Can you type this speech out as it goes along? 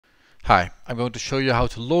Hi, I'm going to show you how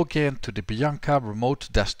to log in to the Bianca remote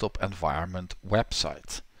desktop environment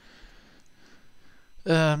website.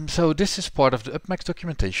 So this is part of the UpMax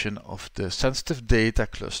documentation of the sensitive data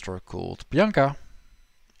cluster called Bianca.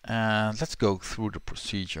 And let's go through the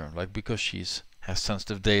procedure. Because she has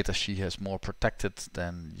sensitive data, she has more protected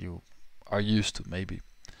than you are used to maybe.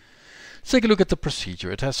 Let's take a look at the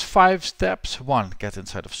procedure. It has 5 steps. 1, get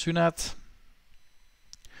inside of Sunet.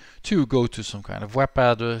 2, go to some kind of web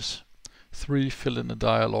address. 3, fill in a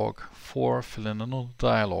dialog. 4, fill in another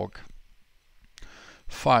dialog.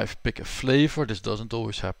 5, pick a flavor. This doesn't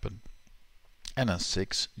always happen. And then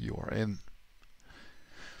 6, you are in.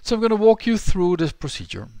 So I'm going to walk you through this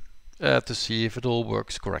procedure to see if it all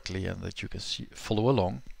works correctly and that you can follow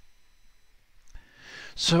along.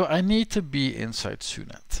 So I need to be inside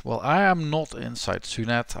Sunet. Well, I am not inside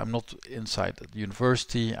Sunet. I'm not inside the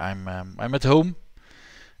university. I'm at home.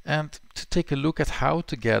 And to take a look at how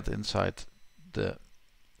to get inside the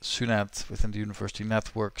Sunet within the university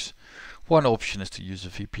networks, one option is to use a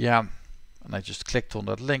VPN. And I just clicked on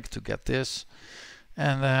that link to get this.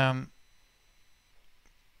 And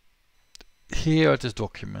here it is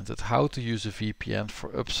documented how to use a VPN for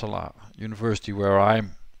Uppsala University, where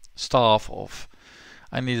I'm staff of.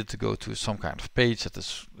 I needed to go to some kind of page that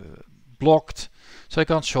is blocked. So I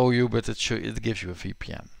can't show you, but it gives you a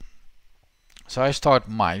VPN. So I start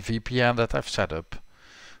my VPN that I've set up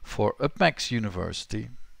for UpMax University,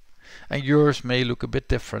 and yours may look a bit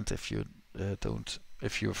different if you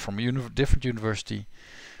if you're from a different university.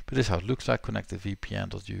 But this is how it looks like. Connect to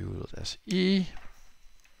vpn.uu.se.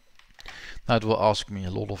 Now it will ask me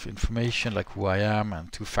a lot of information like who I am and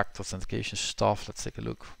 2-factor authentication stuff. Let's take a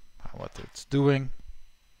look at what it's doing.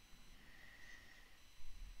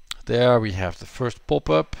 There we have the first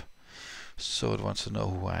pop-up. So it wants to know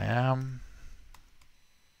who I am.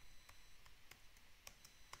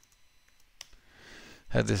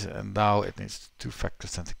 And now it needs 2-factor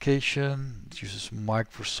authentication. It uses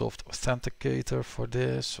Microsoft Authenticator for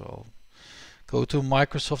this. So I'll go to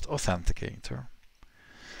Microsoft Authenticator.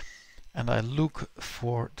 And I look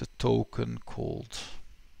for the token called,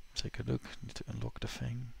 take a look, need to unlock the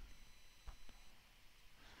thing.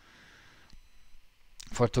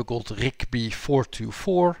 For a token called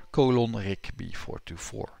RICB424 :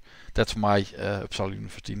 RICB424. That's my Uppsala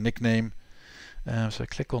University nickname. So I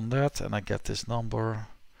click on that and I get this number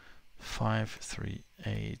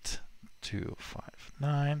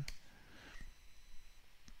 538259.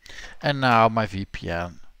 And now my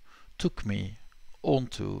VPN took me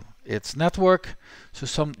onto its network.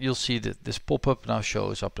 So you'll see that this pop-up now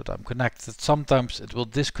shows up that I'm connected. Sometimes it will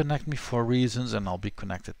disconnect me for reasons and I'll be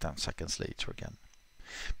connected 10 seconds later again.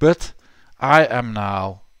 But I am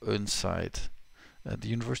now inside the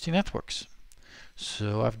university networks.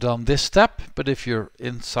 So I've done this step, but if you're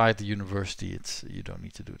inside the university, you don't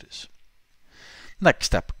need to do this. Next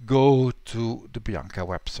step, go to the Bianca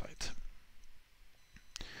website.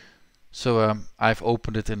 So I've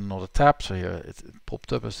opened it in another tab, so here it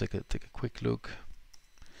popped up. Let's take a quick look.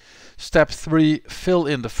 Step 3, fill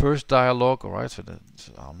in the first dialog. Alright, so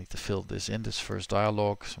I'll need to fill this in, this first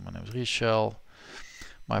dialog. So my name is Richel.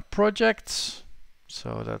 My projects,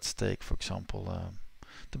 so let's take for example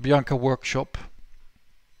the Bianca workshop.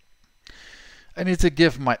 I need to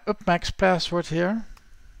give my UpMax password here.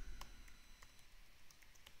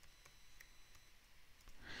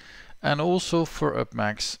 And also for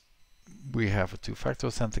UpMax we have a 2-factor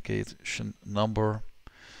authentication number.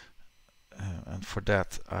 And for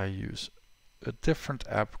that I use a different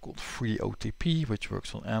app called FreeOTP, which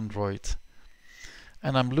works on Android.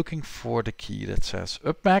 And I'm looking for the key that says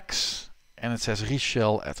UpMax and it says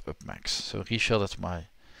Richel at UpMax. So Richel, that's my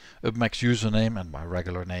UpMax username and my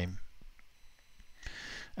regular name.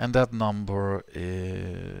 And that number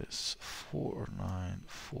is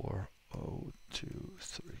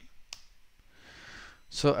 494023.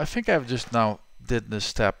 So I think I've just now did this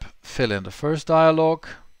step, fill in the first dialog,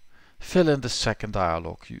 fill in the second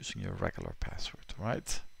dialog using your regular password,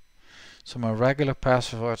 right? So my regular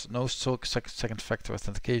password, no second factor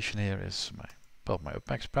authentication here, is my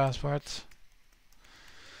UpMax password.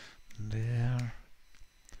 There.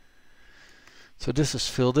 So this is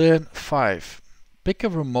filled in. 5. Pick a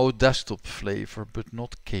remote desktop flavor, but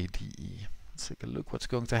not KDE. Let's take a look what's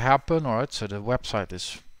going to happen. Alright, so the website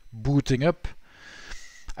is booting up.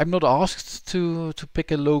 I'm not asked to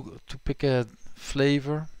pick a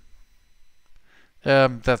flavor.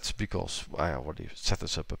 That's because I already set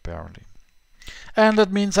this up apparently. And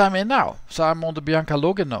that means I'm in now. So I'm on the Bianca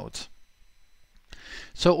login node.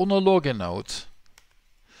 So on the login node,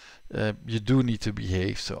 you do need to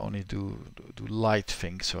behave, so only do light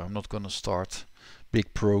things. So I'm not going to start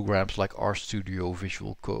big programs like RStudio,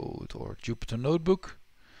 Visual Code, or Jupyter Notebook.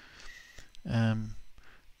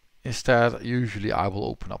 Instead, usually I will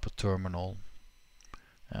open up a terminal,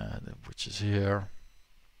 which is here,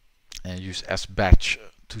 and use sbatch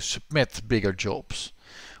to submit bigger jobs.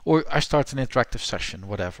 Or I start an interactive session,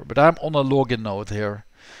 whatever. But I'm on a login node here.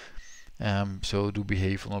 So do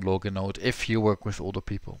behave on a login node if you work with older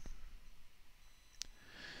people.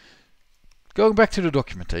 Going back to the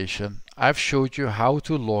documentation, I've showed you how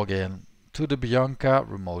to log in to the Bianca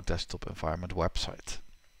Remote Desktop Environment website.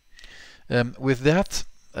 With that,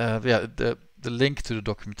 the link to the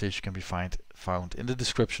documentation can be found in the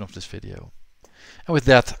description of this video. And with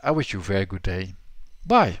that, I wish you a very good day.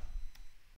 Bye!